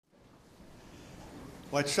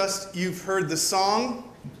Well, I trust you've heard the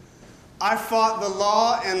song, I fought the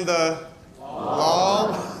law and the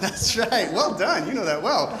law. That's right. Well done. You know that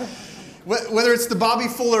well. Whether it's the Bobby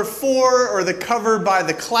Fuller 4 or the cover by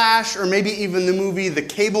The Clash or maybe even the movie The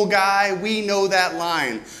Cable Guy, we know that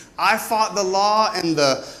line. I fought the law and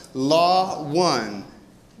the law won.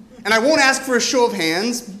 And I won't ask for a show of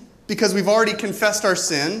hands because we've already confessed our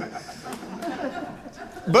sin.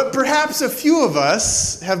 But perhaps a few of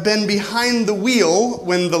us have been behind the wheel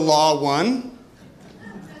when the law won.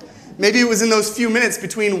 Maybe it was in those few minutes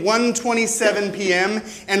between 1:27 p.m.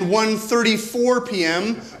 and 1:34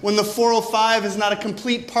 p.m. when the 405 is not a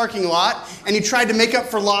complete parking lot and you tried to make up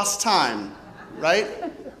for lost time, right?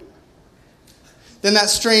 Then that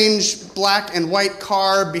strange black and white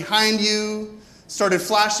car behind you started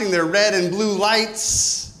flashing their red and blue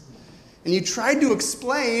lights, and you tried to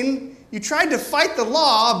explain, you tried to fight the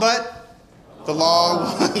law, but the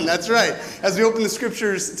law won. That's right. As we open the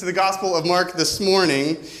scriptures to the Gospel of Mark this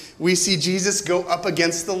morning, we see Jesus go up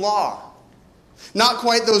against the law. Not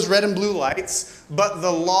quite those red and blue lights, but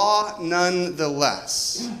the law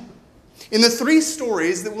nonetheless. In the three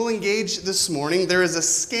stories that we'll engage this morning, there is a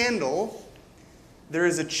scandal, there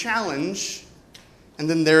is a challenge, and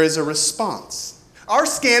then there is a response. Our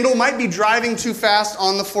scandal might be driving too fast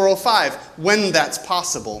on the 405, when that's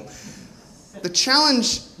possible. The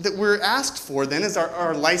challenge that we're asked for then is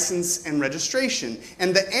our license and registration.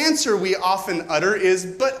 And the answer we often utter is,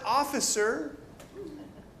 but officer.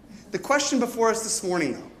 The question before us this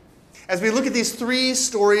morning, though, as we look at these three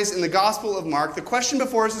stories in the Gospel of Mark, the question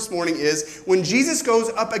before us this morning is, when Jesus goes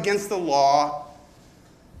up against the law,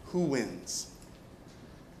 who wins?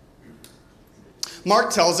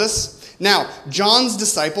 Mark tells us, now, John's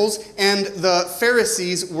disciples and the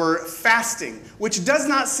Pharisees were fasting, which does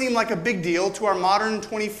not seem like a big deal to our modern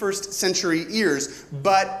 21st century ears,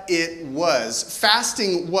 but it was.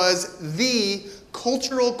 Fasting was the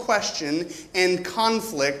cultural question and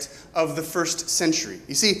conflict of the first century.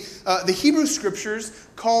 You see, the Hebrew Scriptures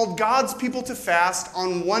called God's people to fast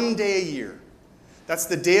on one day a year. That's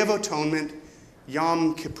the Day of Atonement,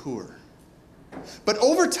 Yom Kippur. But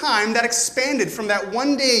over time, that expanded from that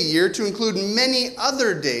one day a year to include many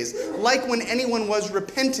other days, like when anyone was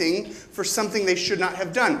repenting for something they should not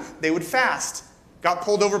have done. They would fast. Got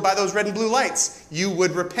pulled over by those red and blue lights. You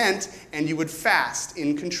would repent and you would fast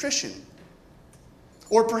in contrition.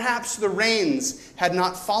 Or perhaps the rains had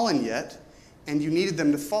not fallen yet and you needed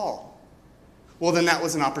them to fall. Well, then that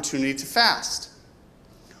was an opportunity to fast.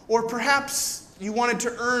 Or perhaps you wanted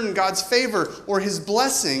to earn God's favor or his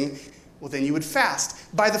blessing. Well, then you would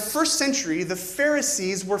fast. By the first century, the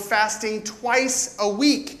Pharisees were fasting twice a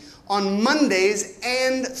week, on Mondays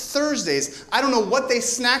and Thursdays. I don't know what they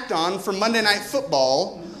snacked on for Monday Night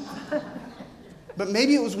Football, but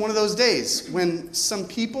maybe it was one of those days when some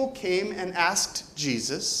people came and asked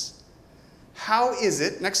Jesus, how is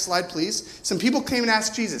it, next slide please, some people came and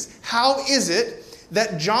asked Jesus, how is it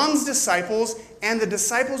that John's disciples and the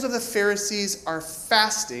disciples of the Pharisees are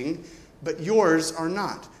fasting, but yours are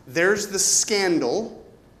not? There's the scandal.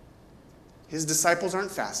 His disciples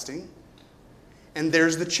aren't fasting. And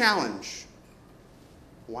there's the challenge.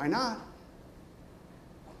 Why not?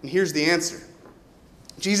 And here's the answer.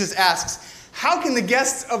 Jesus asks, how can the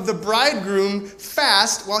guests of the bridegroom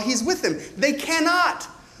fast while he's with them? They cannot,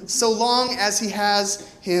 so long as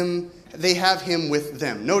they have him with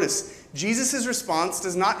them. Notice, Jesus' response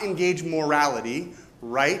does not engage morality,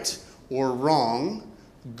 right or wrong,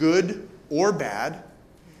 good or bad.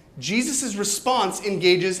 Jesus' response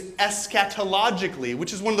engages eschatologically,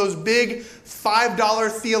 which is one of those big $5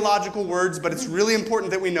 theological words, but it's really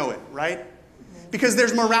important that we know it, right? Because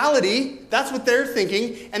there's morality, that's what they're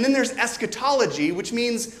thinking, and then there's eschatology, which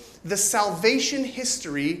means the salvation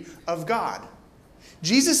history of God.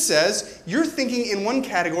 Jesus says, you're thinking in one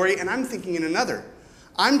category and I'm thinking in another.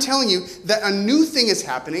 I'm telling you that a new thing is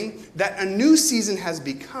happening, that a new season has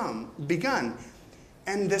begun.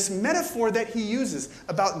 And this metaphor that he uses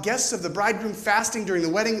about guests of the bridegroom fasting during the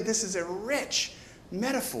wedding, this is a rich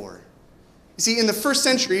metaphor. You see, in the first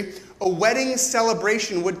century, a wedding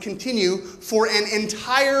celebration would continue for an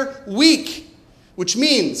entire week, which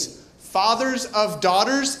means, fathers of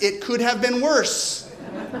daughters, it could have been worse.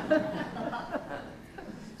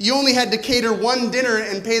 You only had to cater one dinner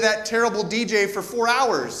and pay that terrible DJ for 4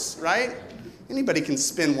 hours, right? Anybody can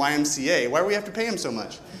spin YMCA. Why do we have to pay him so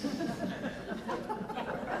much?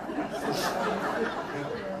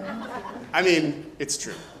 I mean, it's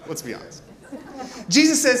true. Let's be honest.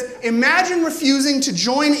 Jesus says, imagine refusing to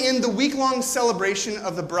join in the week-long celebration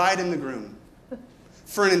of the bride and the groom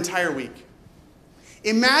for an entire week.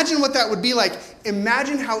 Imagine what that would be like.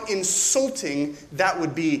 Imagine how insulting that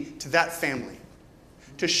would be to that family.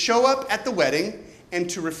 To show up at the wedding and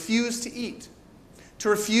to refuse to eat, to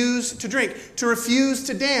refuse to drink, to refuse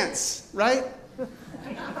to dance, right?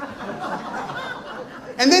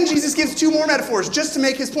 And then Jesus gives two more metaphors just to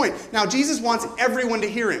make his point. Now, Jesus wants everyone to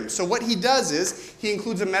hear him. So what he does is he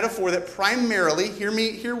includes a metaphor that primarily,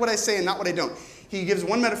 hear what I say and not what I don't. He gives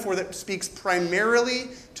one metaphor that speaks primarily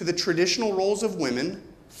to the traditional roles of women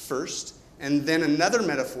first, and then another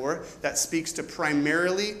metaphor that speaks to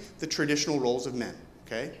primarily the traditional roles of men.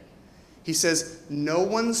 Okay? He says, no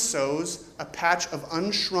one sews a patch of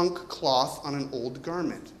unshrunk cloth on an old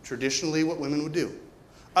garment. Traditionally what women would do.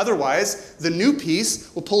 Otherwise, the new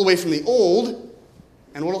piece will pull away from the old,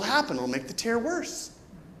 and what will happen? It will make the tear worse.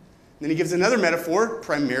 Then he gives another metaphor,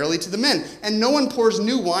 primarily to the men. And no one pours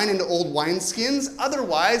new wine into old wineskins.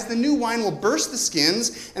 Otherwise, the new wine will burst the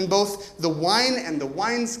skins, and both the wine and the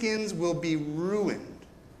wineskins will be ruined.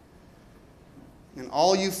 And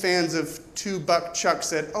all you fans of Two-Buck Chuck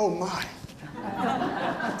said, oh my,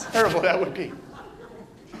 how terrible that would be.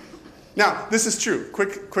 Now, this is true.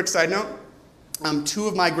 Quick side note. Two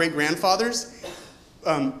of my great-grandfathers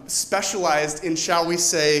specialized in, shall we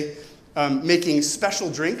say, making special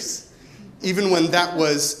drinks, even when that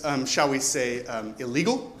was, shall we say,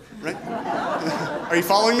 illegal, right? Are you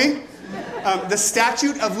following me? The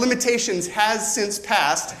statute of limitations has since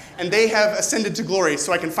passed, and they have ascended to glory,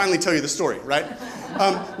 so I can finally tell you the story, right?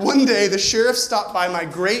 One day, the sheriff stopped by my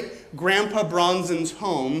great-grandpa Bronson's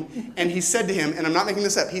home, and he said to him, and I'm not making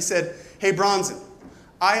this up, he said, hey, Bronson,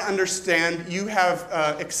 I understand you have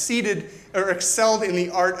excelled in the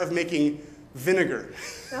art of making vinegar.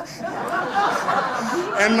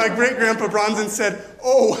 And my great-grandpa Bronson said,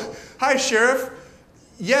 oh, hi, Sheriff.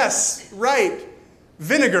 Yes, right,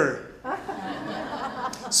 vinegar.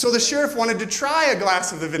 So the sheriff wanted to try a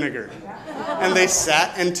glass of the vinegar. And they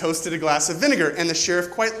sat and toasted a glass of vinegar. And the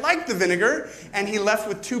sheriff quite liked the vinegar, and he left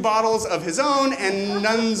with 2 bottles of his own, and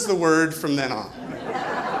none's the word from then on.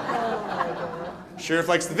 Sheriff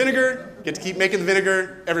likes the vinegar, get to keep making the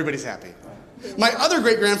vinegar, everybody's happy. My other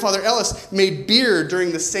great-grandfather, Ellis, made beer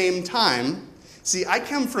during the same time. See, I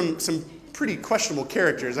come from some pretty questionable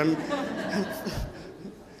characters. I'm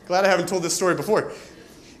glad I haven't told this story before.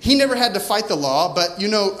 He never had to fight the law, but you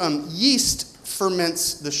know, yeast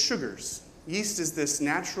ferments the sugars. Yeast is this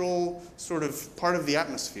natural sort of part of the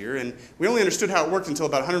atmosphere, and we only understood how it worked until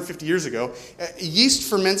about 150 years ago. Yeast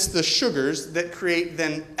ferments the sugars that create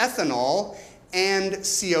then ethanol and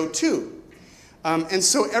CO2. And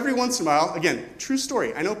so every once in a while, again, true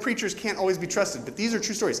story. I know preachers can't always be trusted, but these are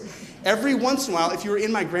true stories. Every once in a while, if you were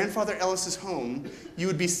in my grandfather Ellis's home, you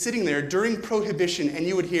would be sitting there during Prohibition and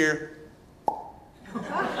you would hear,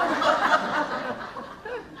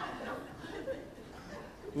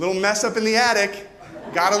 little mess up in the attic,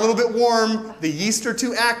 got a little bit warm, the yeast are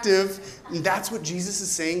too active, and that's what Jesus is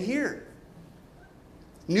saying here.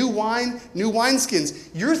 New wine, new wineskins.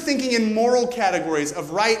 You're thinking in moral categories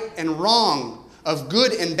of right and wrong, of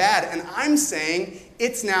good and bad, and I'm saying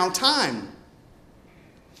it's now time.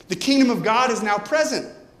 The kingdom of God is now present.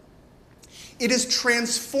 It is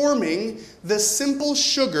transforming the simple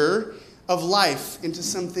sugar of life into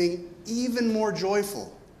something even more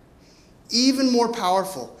joyful, even more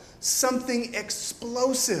powerful, something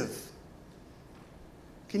explosive.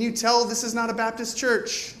 Can you tell this is not a Baptist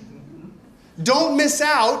church? Don't miss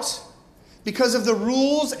out because of the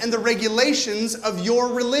rules and the regulations of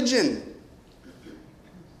your religion.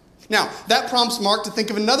 Now, that prompts Mark to think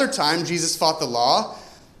of another time Jesus fought the law.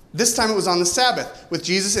 This time it was on the Sabbath. With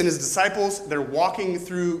Jesus and his disciples, they're walking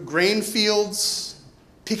through grain fields,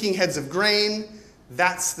 picking heads of grain.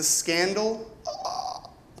 That's the scandal.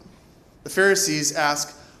 The Pharisees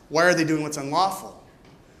ask, why are they doing what's unlawful?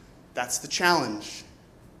 That's the challenge.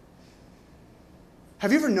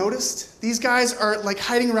 Have you ever noticed? These guys are like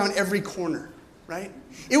hiding around every corner, right?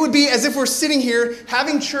 It would be as if we're sitting here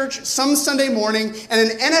having church some Sunday morning and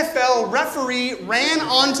an NFL referee ran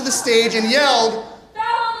onto the stage and yelled, "Throw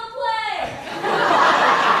on the play!"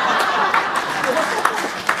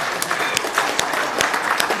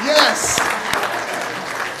 Yes.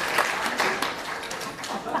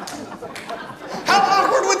 How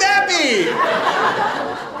awkward would that be?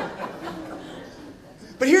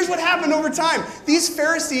 But here's what happened over time. These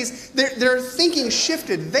Pharisees, their thinking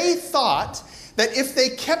shifted. They thought that if they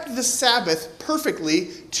kept the Sabbath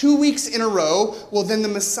perfectly 2 weeks in a row, well, then the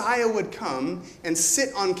Messiah would come and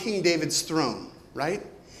sit on King David's throne, right?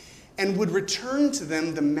 And would return to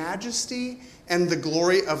them the majesty and the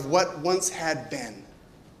glory of what once had been.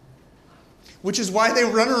 Which is why they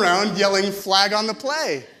run around yelling, "Flag on the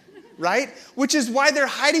play," right? Which is why they're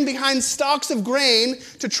hiding behind stalks of grain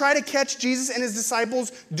to try to catch Jesus and his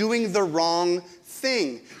disciples doing the wrong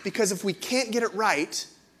thing. Because if we can't get it right,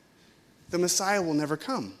 the Messiah will never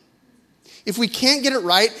come. If we can't get it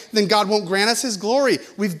right, then God won't grant us his glory.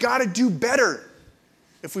 We've got to do better.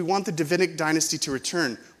 If we want the Davidic dynasty to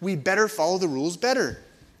return, we better follow the rules better.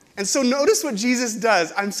 And so notice what Jesus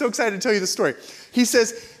does. I'm so excited to tell you the story. He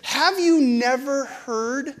says, have you never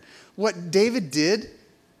heard what David did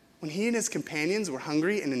when he and his companions were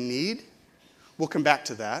hungry and in need? We'll come back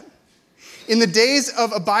to that. In the days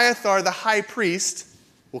of Abiathar, the high priest,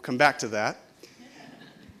 we'll come back to that.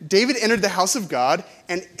 David entered the house of God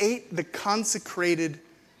and ate the consecrated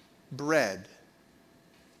bread.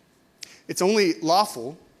 It's only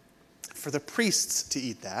lawful for the priests to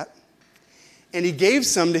eat that. And he gave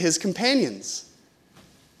some to his companions.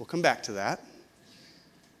 We'll come back to that.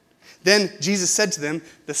 Then Jesus said to them,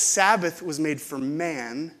 the Sabbath was made for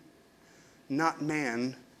man, not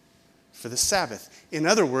man for the Sabbath. In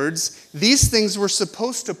other words, these things were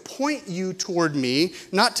supposed to point you toward me,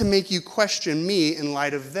 not to make you question me in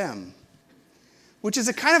light of them. Which is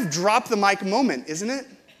a kind of drop the mic moment, isn't it?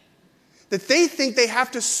 That they think they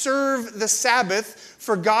have to serve the Sabbath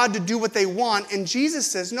for God to do what they want. And Jesus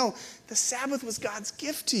says, no, the Sabbath was God's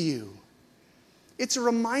gift to you. It's a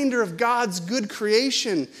reminder of God's good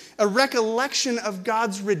creation, a recollection of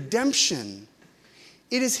God's redemption.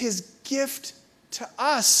 It is his gift to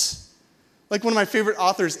us. Like one of my favorite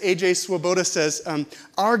authors, A.J. Swoboda, says,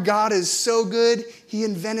 our God is so good, he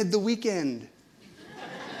invented the weekend.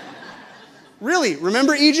 Really,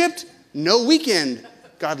 remember Egypt? No weekend.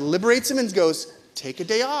 God liberates him and goes, take a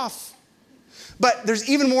day off. But there's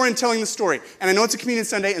even more in telling the story. And I know it's a Communion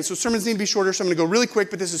Sunday, and so sermons need to be shorter, so I'm going to go really quick,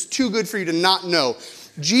 but this is too good for you to not know.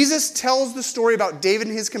 Jesus tells the story about David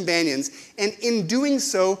and his companions, and in doing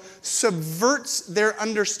so, subverts their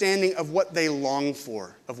understanding of what they long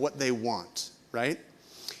for, of what they want, right?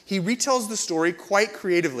 He retells the story quite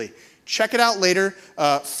creatively. Check it out later,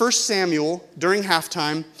 1 Samuel, during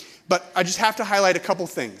halftime, but I just have to highlight a couple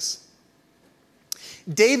things.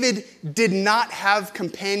 David did not have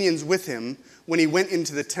companions with him when he went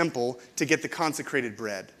into the temple to get the consecrated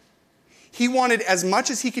bread. He wanted as much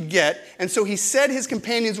as he could get, and so he said his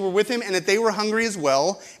companions were with him and that they were hungry as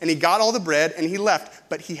well, and he got all the bread and he left,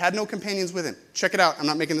 but he had no companions with him. Check it out, I'm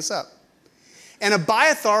not making this up. And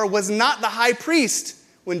Abiathar was not the high priest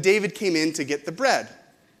when David came in to get the bread.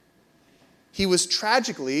 He was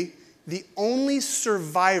tragically the only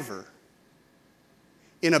survivor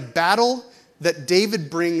in a battle that David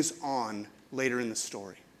brings on later in the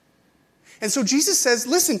story. And so Jesus says,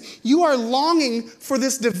 listen, you are longing for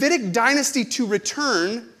this Davidic dynasty to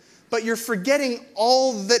return, but you're forgetting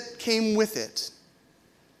all that came with it.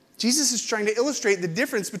 Jesus is trying to illustrate the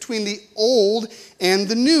difference between the old and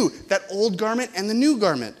the new, that old garment and the new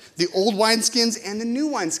garment, the old wineskins and the new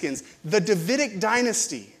wineskins, the Davidic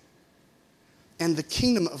dynasty and the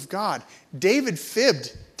kingdom of God. David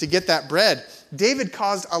fibbed to get that bread. David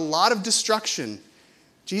caused a lot of destruction.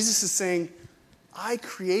 Jesus is saying, I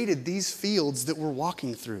created these fields that we're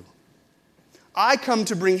walking through. I come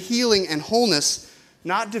to bring healing and wholeness,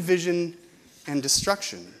 not division and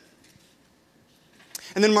destruction.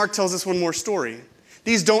 And then Mark tells us one more story.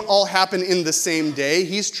 These don't all happen in the same day.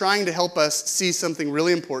 He's trying to help us see something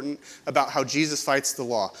really important about how Jesus fights the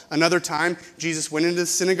law. Another time, Jesus went into the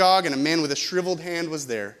synagogue and a man with a shriveled hand was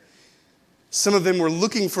there. Some of them were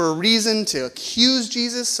looking for a reason to accuse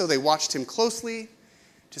Jesus, so they watched him closely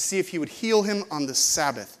to see if he would heal him on the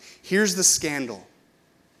Sabbath. Here's the scandal.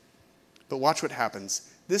 But watch what happens.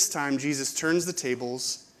 This time, Jesus turns the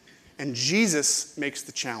tables, and Jesus makes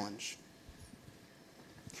the challenge.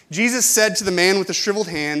 Jesus said to the man with the shriveled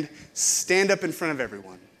hand, stand up in front of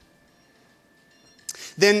everyone.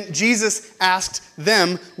 Then Jesus asked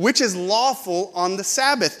them, which is lawful on the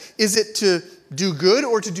Sabbath? Is it to do good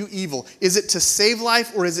or to do evil? Is it to save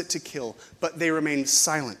life or is it to kill? But they remained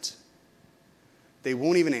silent. They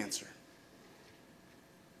won't even answer.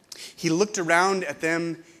 He looked around at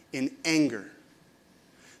them in anger.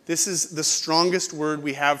 This is the strongest word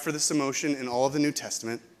we have for this emotion in all of the New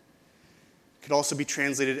Testament. It could also be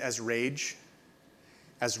translated as rage,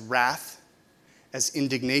 as wrath, as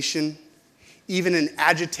indignation, even an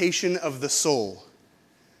agitation of the soul.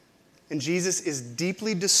 And Jesus is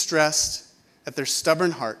deeply distressed at their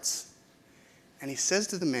stubborn hearts. And he says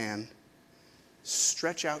to the man,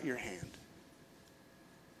 stretch out your hand.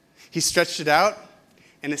 He stretched it out,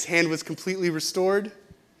 and his hand was completely restored.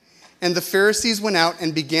 And the Pharisees went out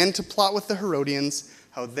and began to plot with the Herodians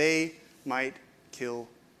how they might kill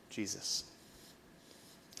Jesus.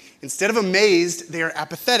 Instead of amazed, they are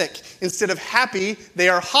apathetic. Instead of happy, they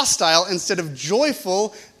are hostile. Instead of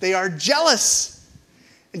joyful, they are jealous.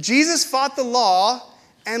 And Jesus fought the law,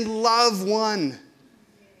 and love won.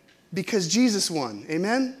 Because Jesus won.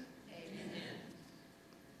 Amen? Amen?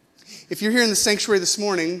 If you're here in the sanctuary this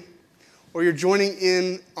morning, or you're joining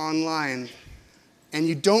in online, and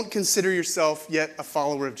you don't consider yourself yet a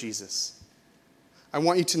follower of Jesus, I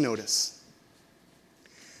want you to notice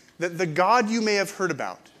that the God you may have heard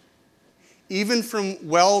about, even from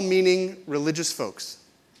well-meaning religious folks,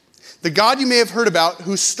 the God you may have heard about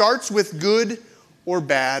who starts with good or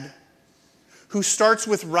bad, who starts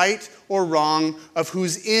with right or wrong, of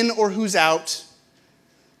who's in or who's out,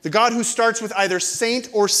 the God who starts with either saint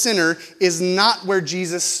or sinner is not where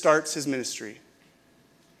Jesus starts his ministry.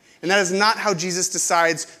 And that is not how Jesus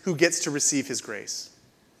decides who gets to receive his grace.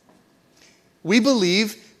 We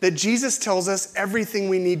believe that Jesus tells us everything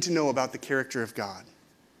we need to know about the character of God.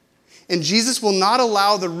 And Jesus will not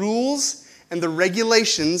allow the rules and the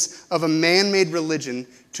regulations of a man-made religion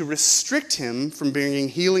to restrict him from bringing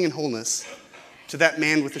healing and wholeness to that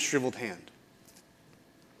man with the shriveled hand.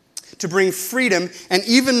 To bring freedom and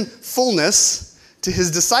even fullness to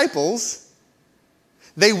his disciples,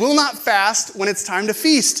 they will not fast when it's time to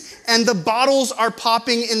feast, and the bottles are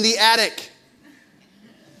popping in the attic.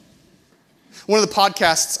 One of the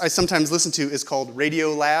podcasts I sometimes listen to is called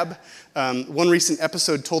Radio Lab. One recent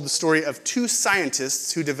episode told the story of two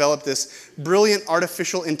scientists who developed this brilliant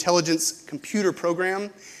artificial intelligence computer program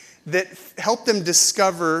that helped them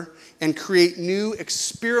discover and create new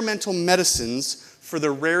experimental medicines for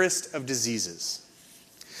the rarest of diseases.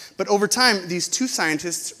 But over time, these two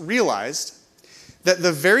scientists realized that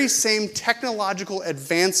the very same technological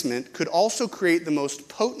advancement could also create the most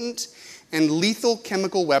potent and lethal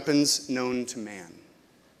chemical weapons known to man.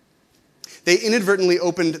 They inadvertently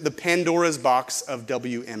opened the Pandora's box of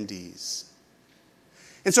WMDs.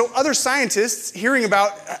 And so other scientists, hearing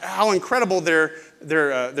about how incredible their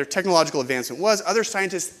technological advancement was, other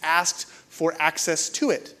scientists asked for access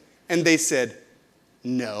to it. And they said,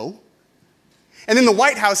 no. And then the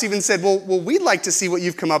White House even said, well, we'd like to see what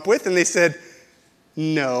you've come up with. And they said,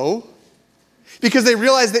 no. Because they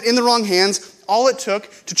realized that in the wrong hands, all it took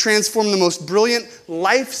to transform the most brilliant,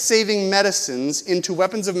 life-saving medicines into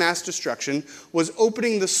weapons of mass destruction was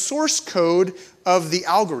opening the source code of the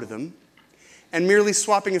algorithm and merely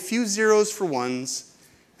swapping a few zeros for ones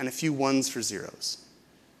and a few ones for zeros.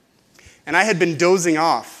 And I had been dozing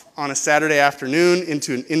off on a Saturday afternoon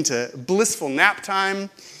into blissful nap time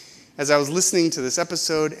as I was listening to this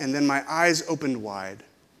episode, and then my eyes opened wide.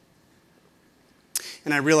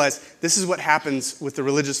 And I realized this is what happens with the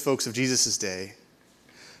religious folks of Jesus' day.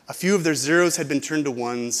 A few of their zeros had been turned to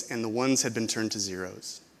ones, and the ones had been turned to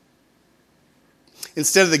zeros.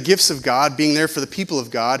 Instead of the gifts of God being there for the people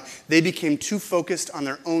of God, they became too focused on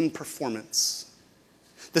their own performance.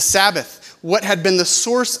 The Sabbath, what had been the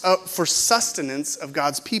source for sustenance of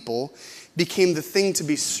God's people, became the thing to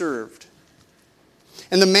be served.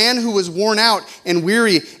 And the man who was worn out and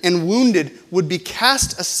weary and wounded would be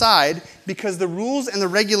cast aside because the rules and the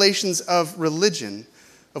regulations of religion,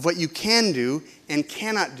 of what you can do and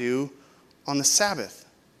cannot do on the Sabbath,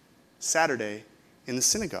 Saturday in the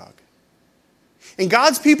synagogue. And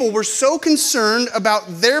God's people were so concerned about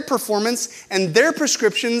their performance and their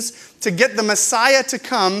prescriptions to get the Messiah to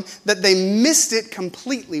come that they missed it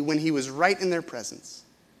completely when he was right in their presence.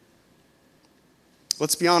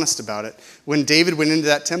 Let's be honest about it. When David went into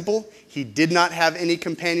that temple, he did not have any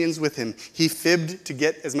companions with him. He fibbed to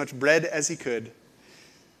get as much bread as he could.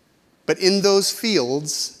 But in those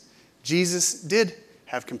fields, Jesus did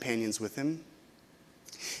have companions with him.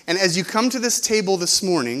 And as you come to this table this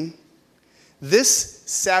morning, this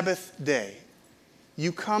Sabbath day,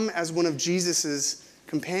 you come as one of Jesus'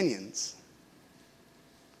 companions.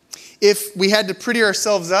 If we had to pretty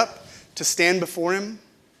ourselves up to stand before him,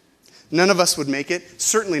 none of us would make it,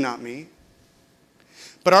 certainly not me.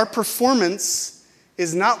 But our performance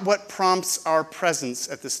is not what prompts our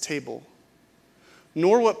presence at this table,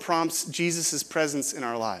 nor what prompts Jesus' presence in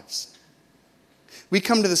our lives. We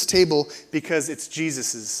come to this table because it's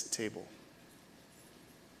Jesus' table.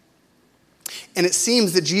 And it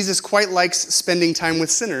seems that Jesus quite likes spending time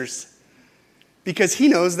with sinners because he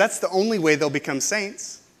knows that's the only way they'll become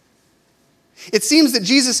saints. It seems that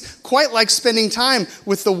Jesus quite likes spending time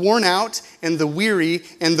with the worn out and the weary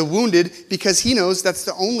and the wounded because he knows that's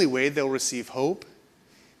the only way they'll receive hope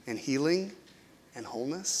and healing and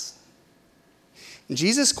wholeness. And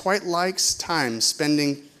Jesus quite likes time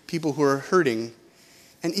spending people who are hurting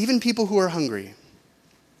and even people who are hungry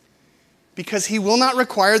because he will not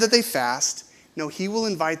require that they fast. No, he will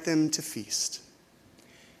invite them to feast.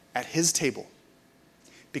 at his table,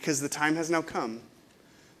 because the time has now come.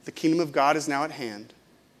 The kingdom of God is now at hand.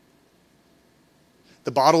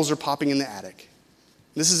 The bottles are popping in the attic.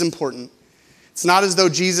 This is important. It's not as though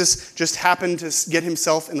Jesus just happened to get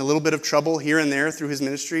himself in a little bit of trouble here and there through his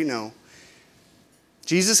ministry. No.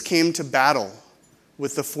 Jesus came to battle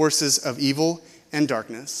with the forces of evil and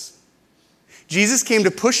darkness. Jesus came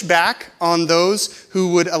to push back on those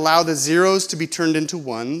who would allow the zeros to be turned into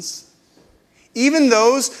ones. Even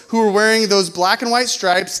those who were wearing those black and white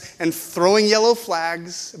stripes and throwing yellow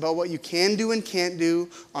flags about what you can do and can't do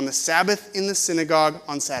on the Sabbath in the synagogue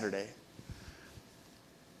on Saturday.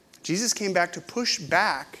 Jesus came back to push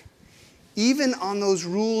back even on those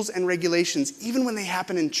rules and regulations, even when they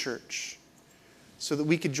happen in church, so that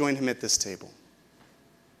we could join him at this table.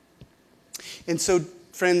 And so,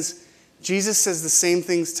 friends, Jesus says the same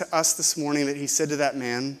things to us this morning that he said to that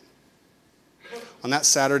man on that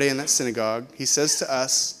Saturday in that synagogue. He says to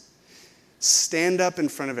us, stand up in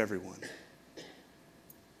front of everyone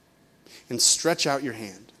and stretch out your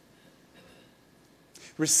hand.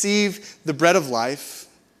 Receive the bread of life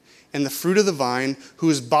and the fruit of the vine,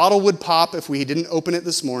 whose bottle would pop if we didn't open it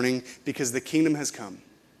this morning, because the kingdom has come.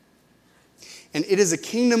 And it is a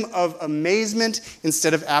kingdom of amazement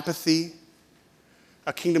instead of apathy,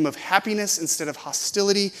 a kingdom of happiness instead of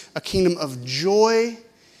hostility, a kingdom of joy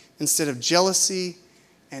instead of jealousy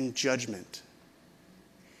and judgment.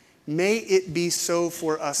 May it be so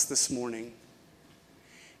for us this morning.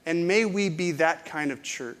 And may we be that kind of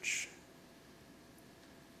church.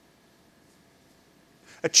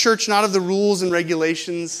 A church not of the rules and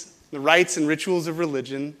regulations, the rites and rituals of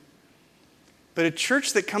religion, but a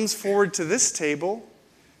church that comes forward to this table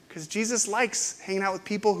because Jesus likes hanging out with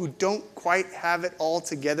people who don't quite have it all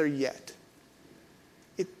together yet.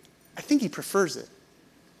 I think he prefers it.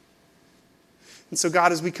 And so,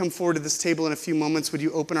 God, as we come forward to this table in a few moments, would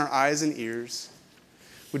you open our eyes and ears?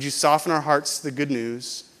 Would you soften our hearts to the good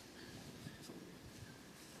news?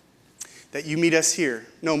 That you meet us here.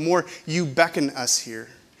 No more, you beckon us here.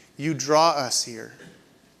 You draw us here.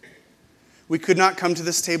 We could not come to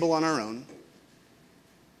this table on our own.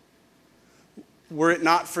 Were it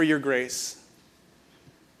not for your grace,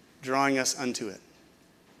 drawing us unto it.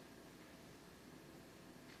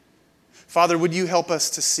 Father, would you help us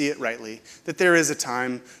to see it rightly, that there is a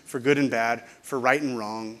time for good and bad, for right and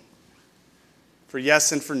wrong, for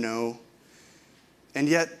yes and for no. And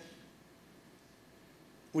yet,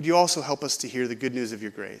 would you also help us to hear the good news of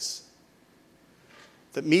your grace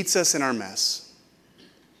that meets us in our mess,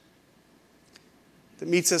 that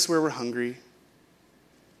meets us where we're hungry,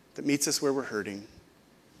 that meets us where we're hurting,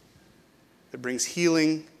 that brings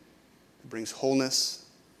healing, that brings wholeness,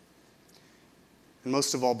 and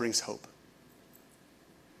most of all brings hope.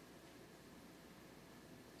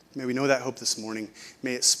 May we know that hope this morning.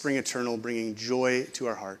 May it spring eternal, bringing joy to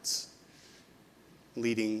our hearts,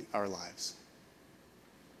 leading our lives.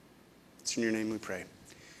 It's in your name we pray.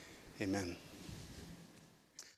 Amen.